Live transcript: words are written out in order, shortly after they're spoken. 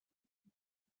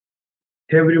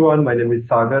Hey everyone, my name is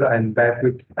Sagar. I'm back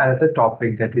with another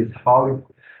topic that is how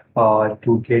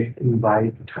to get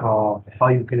invite, how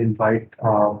you can invite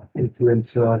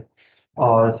influencer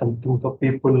or something for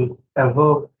people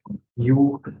ever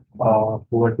you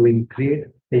who are doing great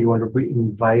and you want to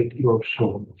invite your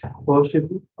show. First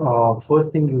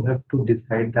thing you have to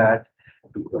decide that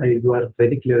you are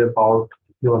very clear about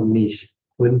your niche.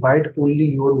 To invite only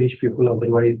your niche people,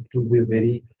 otherwise it will be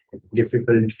very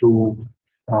difficult to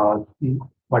see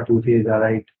what you say is the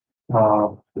right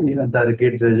the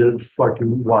get results what you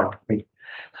want. Right?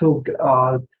 So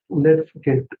let's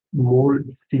get more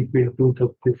deep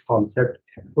into this concept.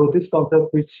 So this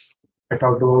concept which I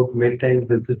talked about many times,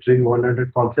 the Dream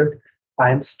 100 concept.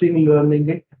 I am still learning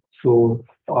it. So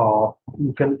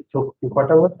you can so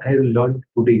whatever I have learned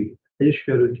today, I just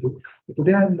share with you.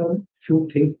 Today I have learned few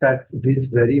things that is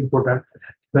very important.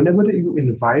 Whenever you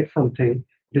invite something,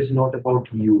 it is not about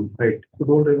you, right? You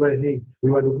don't invite, hey,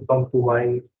 you want to come to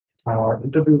my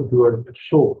interview, your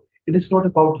show. It is not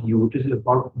about you. It is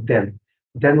about them.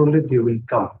 Then only they will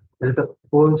come. That is the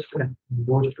first and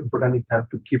most important you have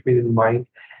to keep it in mind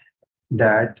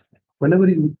that whenever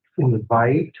you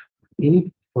invite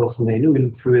any person, any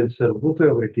influencer,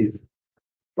 whoever it is,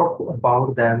 talk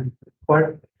about them,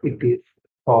 what it is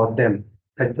for them.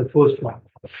 That's the first one.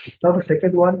 Now the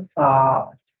second one,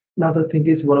 another thing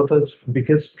is one of the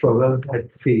biggest struggles I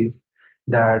face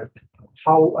that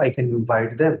how I can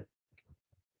invite them.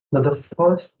 Now the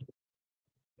first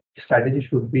strategy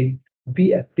should be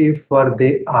active where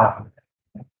they are.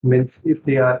 Means if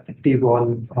they are active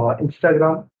on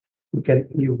Instagram, you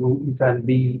can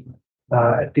be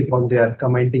active on their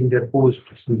commenting their post,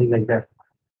 something like that.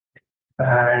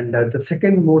 And the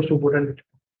second most important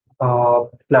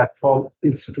platform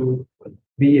is to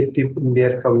be active in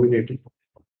their community.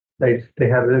 Right? They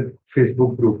have a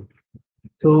Facebook group,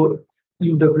 so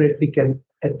you definitely can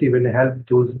active and help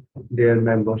those their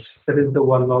members. That is the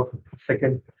one of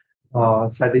second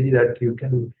strategy that you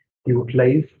can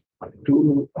utilize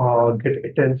to get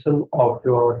attention of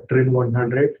your Dream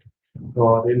 100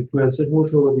 or influencer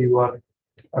whosoever you are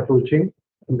approaching.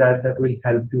 That will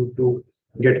help you to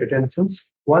get attention.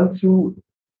 Once you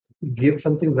give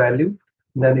something value,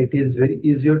 then it is very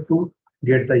easier to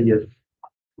get the yes.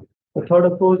 The third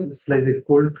approach is like a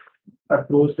cold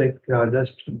approach, like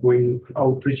just going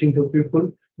out reaching to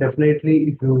people. Definitely,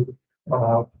 if you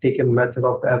take a method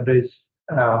of average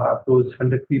approach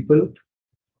 100 people,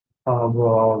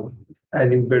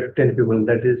 and you get 10 people,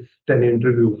 that is 10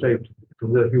 interviews, right?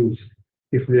 Those are huge.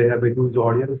 If they have a huge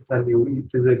audience, then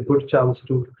it is a good chance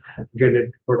to get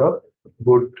it for a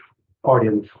good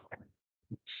audience.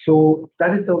 So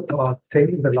that is the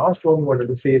thing. The last one I wanted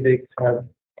to say they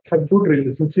have good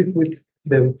relationship with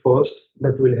them first.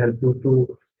 That will help you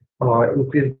to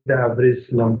increase the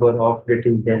average number of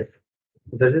getting guests.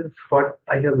 That is what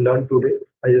I have learned today.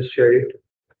 I just share it.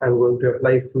 I'm going to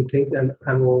apply a few things, and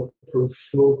I'm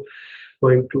also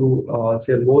going to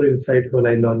share more insight when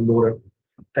I learn more.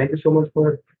 Thank you so much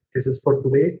for this is for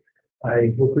today.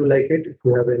 I hope you like it. If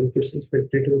you have any questions, feel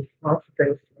free to ask.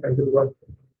 Thanks. Thank you. Everyone.